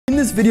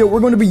this video, we're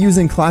going to be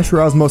using Clash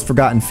Royale's most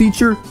forgotten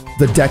feature,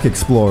 the Deck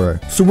Explorer.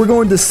 So we're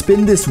going to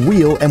spin this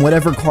wheel, and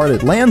whatever card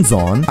it lands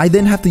on, I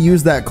then have to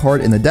use that card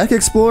in the Deck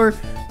Explorer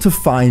to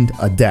find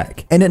a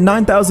deck. And at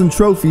 9,000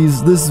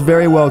 trophies, this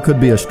very well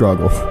could be a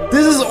struggle.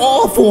 This is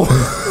awful.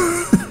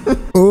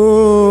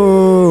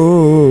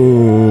 Oh.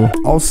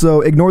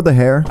 Also, ignore the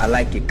hair. I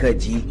like your cut,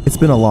 G. It's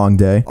been a long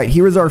day. All right,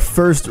 here is our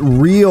first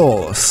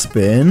real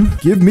spin.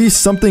 Give me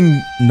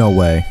something. No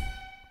way.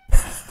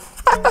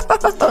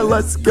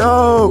 Let's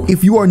go.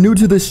 If you are new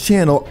to this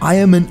channel, I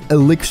am an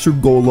elixir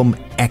golem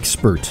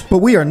expert, but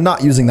we are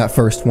not using that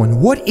first one.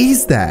 What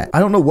is that? I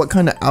don't know what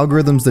kind of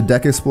algorithms the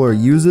Deck Explorer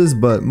uses,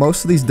 but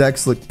most of these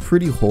decks look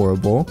pretty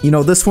horrible. You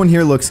know, this one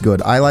here looks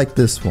good. I like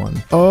this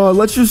one.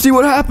 Let's just see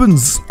what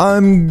happens.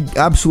 I'm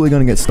absolutely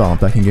gonna get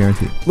stomped, I can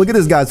guarantee. Look at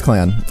this guy's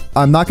clan.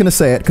 I'm not gonna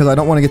say it because I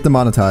don't want to get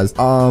demonetized.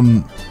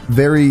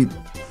 Very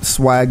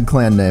swag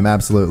clan name,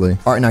 absolutely.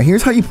 All right, now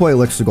here's how you play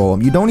Elixir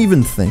Golem. You don't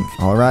even think,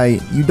 all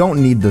right? You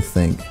don't need to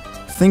think.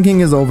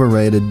 Thinking is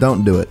overrated.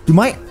 Don't do it. Do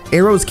my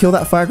arrows kill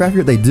that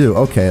firecracker? They do.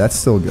 Okay, that's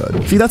still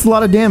good. See, that's a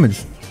lot of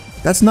damage.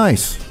 That's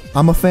nice.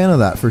 I'm a fan of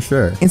that for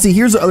sure. And see,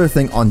 here's the other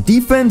thing. On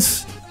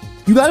defense,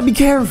 you gotta be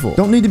careful.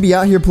 Don't need to be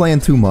out here playing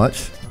too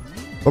much.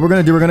 What we're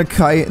gonna do, we're gonna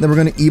kite, and then we're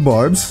gonna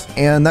E-barbs,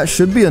 and that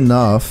should be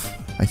enough,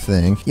 I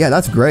think. Yeah,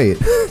 that's great.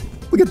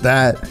 Look at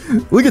that.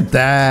 Look at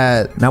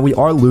that. Now we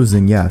are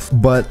losing, yes.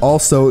 But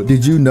also,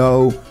 did you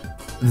know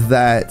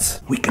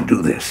that we can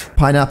do this?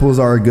 Pineapples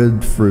are a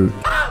good fruit.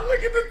 Ah,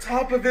 look at the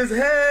top of his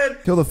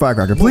head. Kill the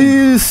firecracker,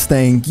 please.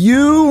 Thank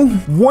you.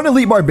 One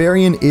elite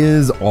barbarian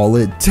is all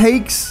it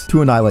takes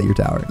to annihilate your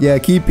tower. Yeah,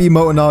 keep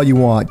emoting all you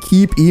want.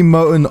 Keep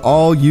emoting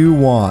all you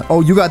want. Oh,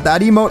 you got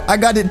that emote? I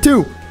got it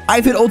too.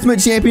 I've hit ultimate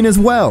champion as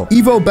well.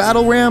 Evo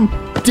battle ram.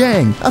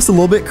 Dang, that's a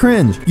little bit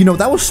cringe. You know,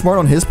 that was smart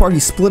on his part. He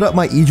split up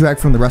my E-drag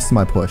from the rest of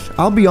my push.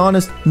 I'll be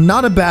honest,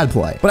 not a bad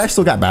play, but I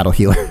still got battle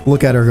healer.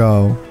 Look at her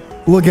go.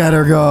 Look at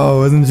her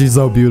go. Isn't she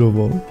so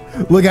beautiful?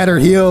 Look at her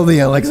heal the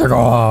elixir.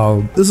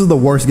 Oh, this is the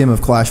worst game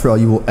of Clash Royale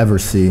you will ever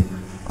see.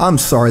 I'm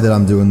sorry that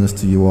I'm doing this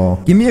to you all.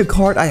 Give me a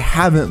card I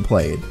haven't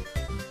played.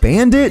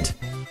 Bandit?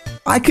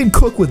 I can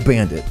cook with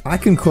Bandit. I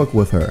can cook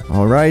with her.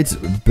 All right,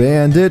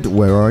 Bandit,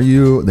 where are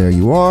you? There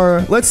you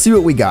are. Let's see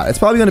what we got. It's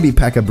probably gonna be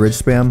P.E.K.K.A. bridge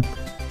spam.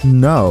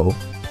 No,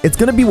 it's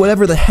gonna be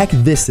whatever the heck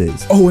this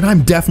is. Oh, and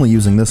I'm definitely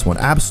using this one,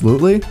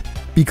 absolutely,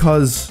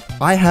 because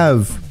I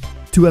have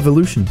 2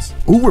 evolutions.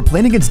 Oh, we're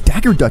playing against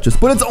Dagger Duchess,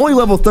 but it's only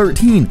level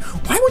 13.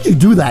 Why would you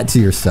do that to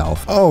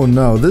yourself? Oh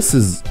no, this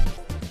is...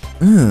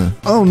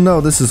 Oh no,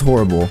 this is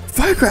horrible.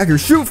 Firecracker,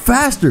 shoot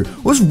faster.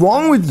 What's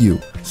wrong with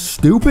you?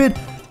 Stupid.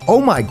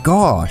 Oh my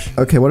gosh.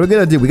 Okay, what are we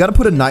gonna do? We gotta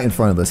put a knight in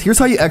front of us. Here's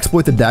how you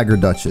exploit the Dagger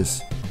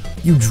Duchess.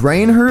 You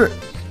drain her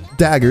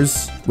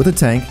daggers with a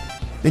tank,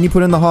 then you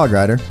put in the Hog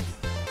Rider,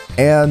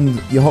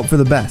 and you hope for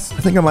the best. I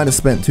think I might have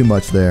spent too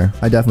much there.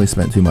 I definitely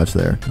spent too much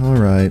there. All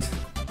right,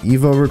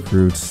 Evo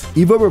recruits.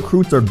 Evo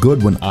recruits are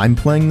good when I'm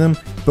playing them,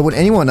 but when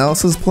anyone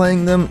else is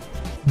playing them,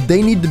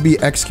 they need to be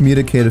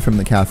excommunicated from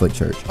the Catholic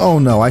Church. Oh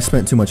no, I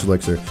spent too much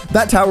elixir.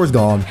 That tower's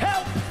gone.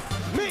 Help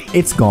me.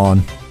 It's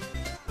gone.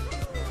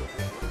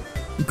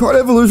 Card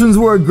evolutions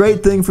were a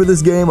great thing for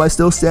this game. I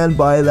still stand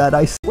by that.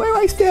 I swear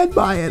I stand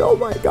by it. Oh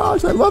my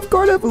gosh, I love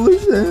card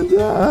evolutions.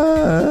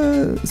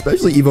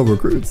 Especially Evo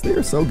recruits. They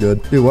are so good.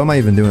 Dude, what am I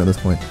even doing at this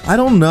point? I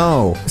don't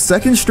know.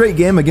 Second straight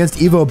game against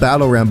Evo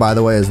Battle Ram, by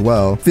the way, as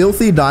well.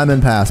 Filthy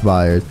Diamond Pass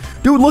buyers.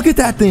 Dude, look at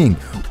that thing.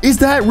 Is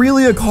that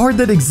really a card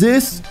that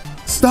exists?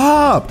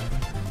 Stop.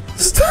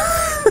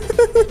 Stop.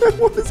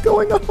 What is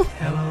going on?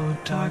 Hello,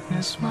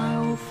 darkness, my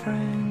old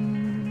friend.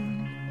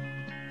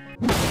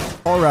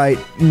 All right,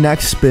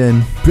 next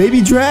spin.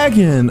 Baby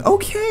Dragon.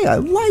 Okay, I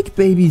like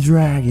Baby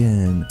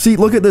Dragon. See,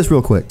 look at this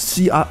real quick.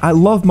 See, I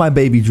love my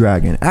Baby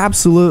Dragon.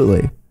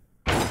 Absolutely.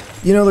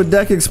 You know, the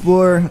Deck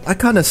Explorer, I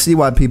kind of see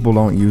why people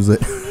don't use it.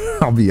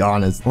 I'll be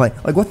honest. Like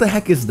what the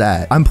heck is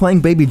that? I'm playing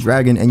Baby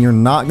Dragon and you're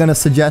not gonna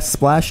suggest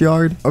Splash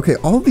Yard? Okay,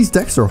 all of these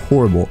decks are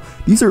horrible.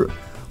 These are,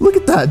 look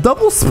at that,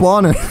 double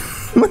spawner.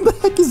 What the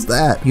heck is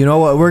that? You know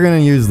what, we're gonna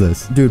use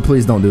this. Dude,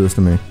 please don't do this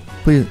to me.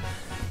 Please.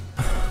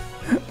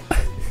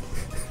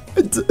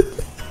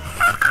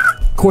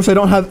 Of course, I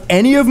don't have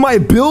any of my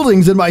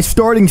buildings in my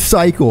starting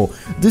cycle.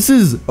 This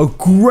is a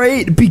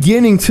great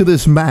beginning to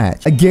this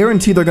match. I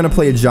guarantee they're gonna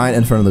play a giant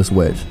in front of this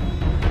witch.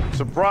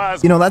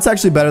 Surprise. You know, that's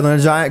actually better than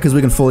a giant because we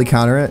can fully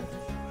counter it.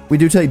 We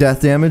do take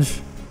death damage.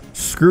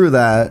 Screw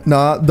that.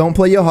 Nah, don't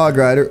play your Hog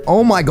Rider.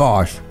 Oh my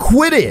gosh.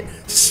 Quit it.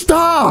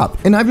 Stop.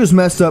 And I've just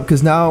messed up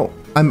because now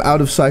I'm out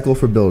of cycle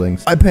for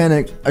buildings. I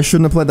panicked. I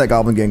shouldn't have played that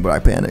Goblin Gang, but I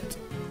panicked.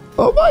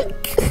 Oh my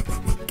God.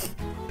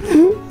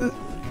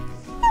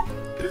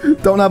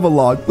 Don't have a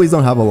log. Please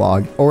don't have a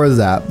log. Or a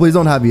zap. Please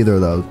don't have either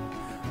of those.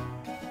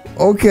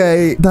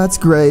 Okay, that's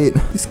great.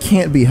 This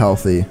can't be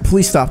healthy.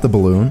 Please stop the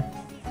balloon.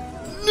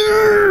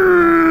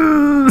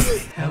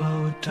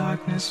 Hello,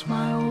 darkness,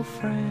 my old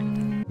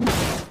friend.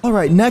 All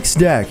right, next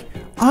deck.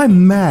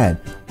 I'm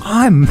mad.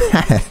 I'm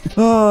mad.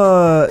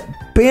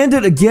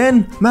 Bandit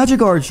again?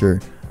 Magic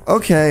Archer.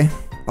 Okay.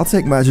 I'll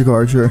take Magic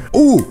Archer.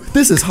 Ooh,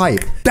 this is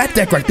hype. That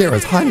deck right there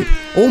is hype.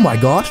 Oh my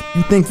gosh.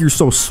 You think you're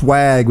so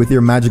swag with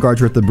your Magic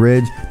Archer at the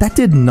bridge? That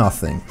did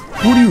nothing.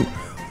 What do you...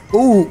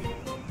 Ooh.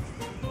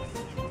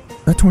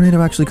 That tornado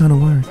actually kind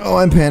of worked. Oh,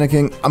 I'm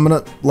panicking. I'm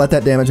gonna let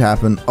that damage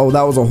happen. Oh,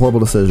 that was a horrible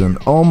decision.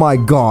 Oh my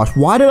gosh.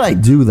 Why did I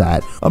do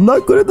that? I'm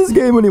not good at this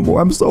game anymore.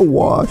 I'm so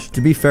washed.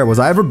 To be fair, was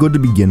I ever good to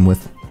begin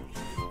with?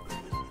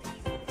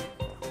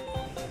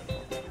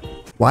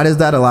 Why does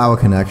that allow a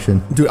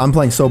connection? Dude, I'm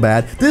playing so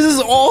bad. This is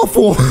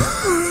awful.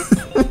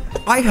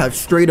 I have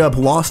straight up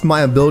lost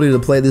my ability to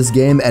play this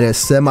game at a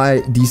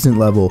semi-decent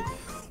level.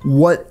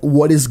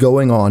 What is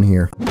going on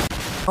here?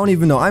 I don't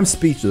even know. I'm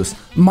speechless.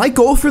 My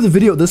goal for the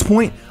video at this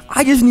point,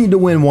 I just need to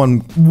win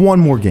one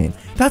more game.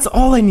 That's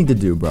all I need to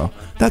do, bro.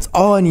 That's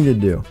all I need to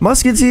do.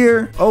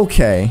 Musketeer.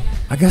 Okay.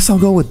 I guess I'll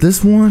go with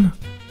this one.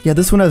 Yeah,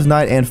 this one has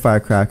Knight and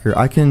Firecracker.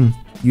 I can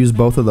use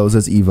both of those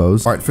as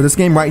evos. All right, for this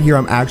game right here,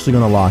 I'm actually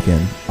going to lock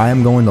in. I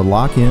am going to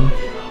lock in,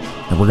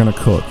 and we're going to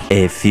cook.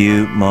 A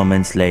few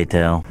moments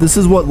later. This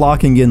is what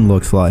locking in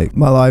looks like.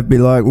 My life be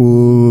like,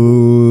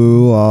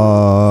 ooh,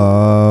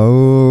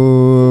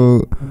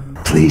 ooh.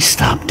 Please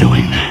stop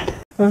doing that.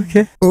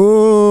 Okay.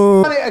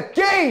 Ooh.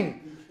 Again!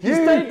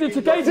 You dirty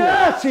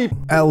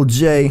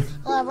LJ.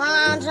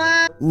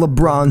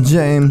 LeBron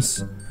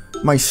James.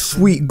 My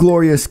sweet,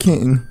 glorious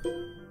king.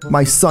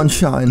 My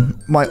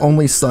sunshine, my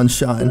only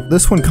sunshine.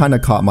 This one kind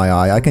of caught my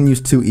eye. I can use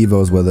 2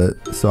 evos with it,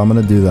 so I'm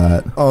gonna do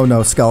that. Oh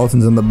no,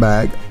 skeletons in the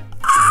bag.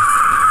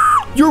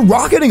 Ah! You're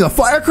rocketing a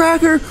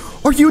firecracker?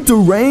 Are you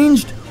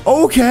deranged?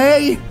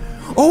 Okay.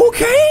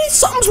 Okay,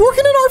 something's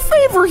working in our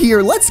favor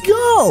here. Let's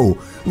go.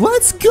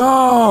 Let's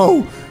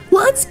go.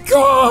 Let's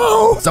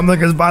go.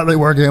 Something is finally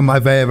working in my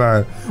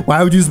favor.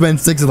 Why would you spend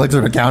 6 elixir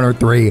to counter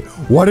 3?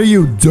 What are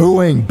you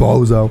doing,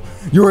 bozo?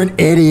 You're an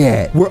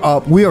idiot. We're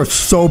up. We are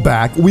so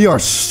back. We are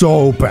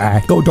so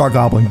back. Go, Dark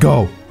Goblin.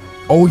 Go.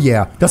 Oh,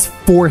 yeah. That's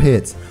 4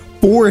 hits.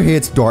 4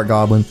 hits, Dark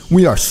Goblin.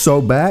 We are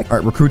so back. All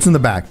right, recruits in the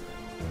back.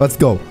 Let's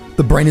go.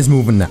 The brain is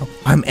moving now.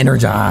 I'm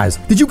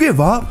energized. Did you give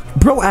up?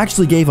 Bro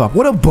actually gave up.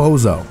 What a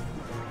bozo.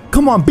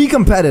 Come on, be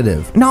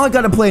competitive. Now I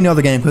gotta play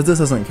another game because this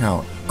doesn't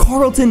count.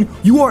 Carlton,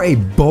 you are a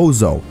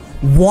bozo.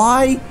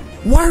 Why?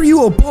 Why are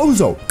you a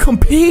bozo?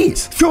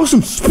 Compete. Show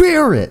some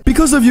spirit.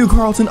 Because of you,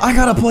 Carlton, I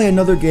gotta play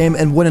another game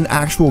and win an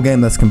actual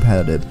game that's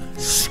competitive.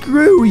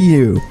 Screw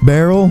you.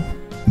 Barrel?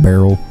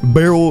 Barrel.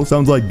 Barrel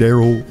sounds like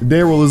Daryl.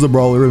 Daryl is a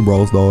brawler in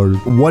Brawl Stars.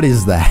 What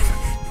is that?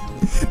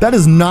 That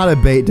is not a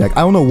bait deck.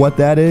 I don't know what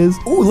that is.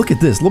 Oh, look at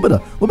this. A little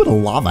bit of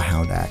Lava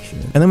Hound action.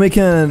 And then we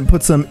can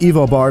put some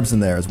Evo Barbs in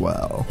there as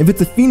well. If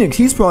it's a Phoenix,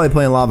 he's probably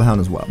playing Lava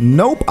Hound as well.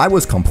 Nope, I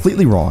was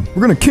completely wrong.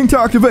 We're gonna King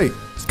Tower activate.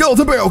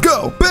 Skeleton Barrel,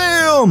 go.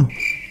 Bam!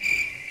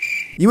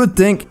 You would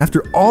think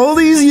after all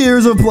these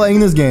years of playing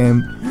this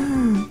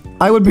game,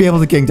 I would be able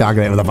to King Tower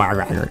activate with a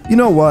Firecracker. You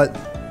know what?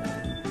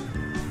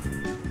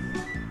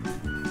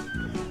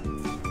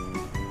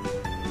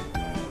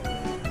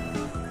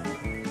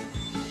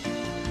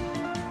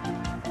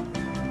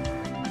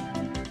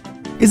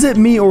 Is it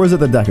me or is it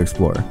the Deck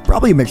Explorer?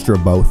 Probably a mixture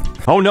of both.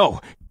 Oh no!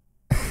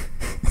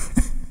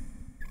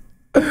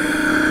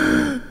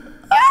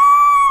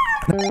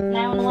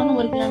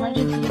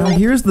 Now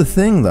here's the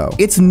thing though.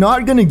 It's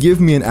not gonna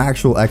give me an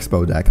actual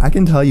Expo deck. I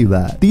can tell you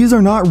that. These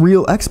are not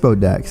real Expo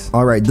decks.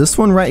 All right, this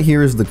one right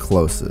here is the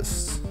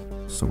closest.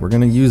 So we're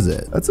gonna use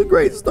it. That's a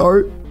great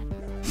start.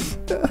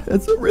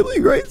 That's a really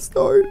great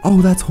start.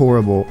 Oh, that's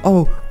horrible.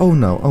 Oh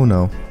no, oh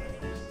no.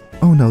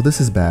 Oh no, this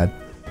is bad.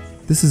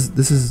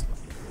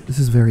 This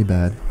is very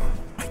bad.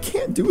 I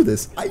can't do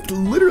this. I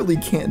literally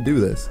can't do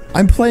this.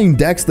 I'm playing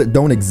decks that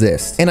don't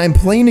exist. And I'm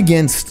playing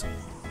against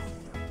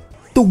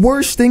the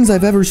worst things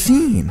I've ever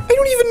seen. I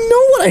don't even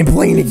know what I'm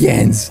playing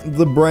against.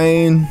 The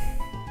brain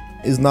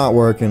is not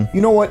working.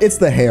 You know what? It's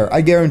the hair.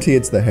 I guarantee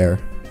it's the hair.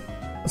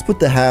 Let's put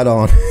the hat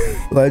on.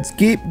 Let's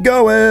keep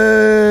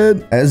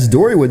going. As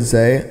Dory would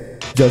say,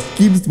 just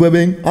keep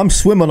swimming. I'm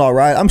swimming, all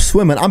right. I'm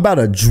swimming. I'm about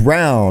to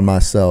drown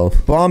myself.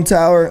 Bomb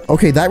tower.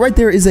 Okay, that right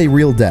there is a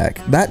real deck.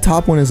 That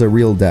top one is a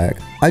real deck.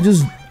 I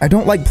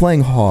don't like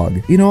playing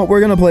hog. You know what? We're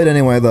gonna play it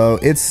anyway, though.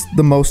 It's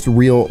the most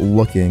real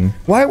looking.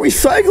 Why are we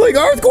cycling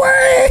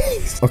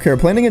earthquakes? Okay, we're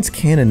playing against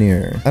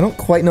Cannoneer. I don't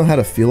quite know how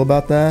to feel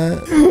about that.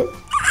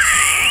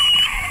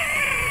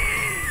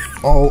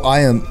 Oh,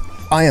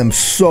 I am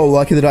so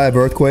lucky that I have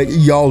Earthquake.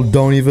 Y'all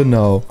don't even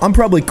know. I'm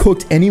probably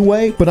cooked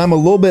anyway, but I'm a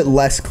little bit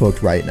less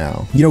cooked right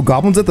now. You know,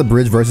 Goblins at the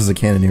Bridge versus a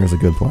Cannoneer is a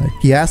good play.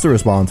 He has to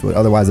respond to it,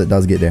 otherwise it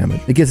does get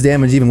damaged. It gets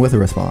damaged even with a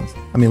response.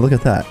 I mean, look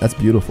at that. That's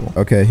beautiful.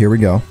 Okay, here we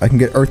go. I can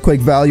get Earthquake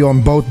value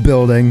on both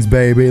buildings,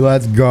 baby.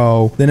 Let's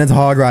go. Then it's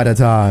Hog Rider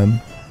time.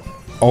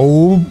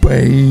 Oh,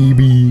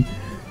 baby.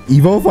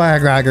 Evo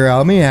Firecracker,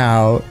 help me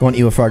out. Go on,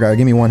 Evo Firecracker.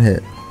 Give me 1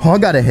 hit.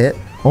 Hog got a hit.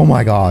 Oh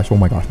my gosh. Oh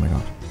my gosh. Oh my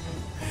gosh.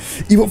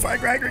 Evil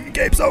Firecracker, you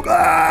came so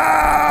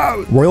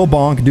close! Royal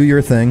Bonk, do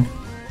your thing.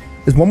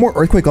 Is 1 more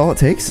Earthquake all it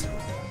takes?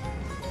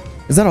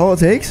 Is that all it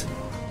takes?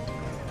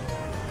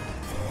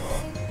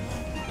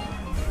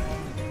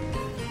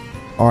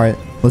 Alright,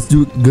 let's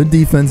do good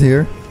defense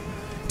here.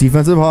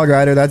 Defensive Hog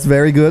Rider. That's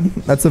very good.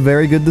 That's a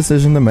very good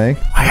decision to make.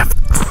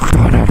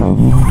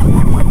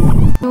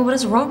 What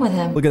is wrong with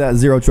him? Look at that,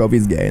 0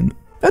 trophies gained.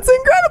 That's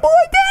incredible.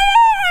 I did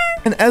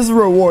it! And as a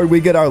reward, we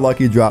get our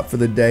lucky drop for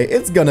the day.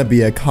 It's gonna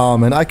be a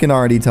common. I can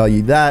already tell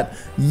you that.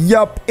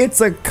 Yup, it's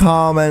a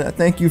common.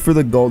 Thank you for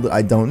the gold that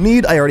I don't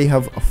need. I already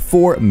have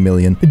 4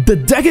 million. The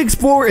Deck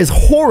Explorer is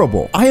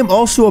horrible. I am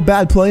also a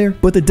bad player,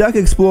 but the Deck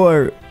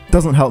Explorer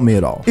doesn't help me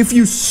at all. If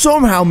you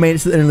somehow made it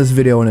to the end of this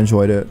video and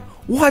enjoyed it,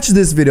 watch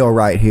this video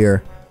right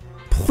here.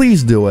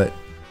 Please do it.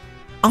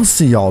 I'll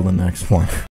see y'all in the next one.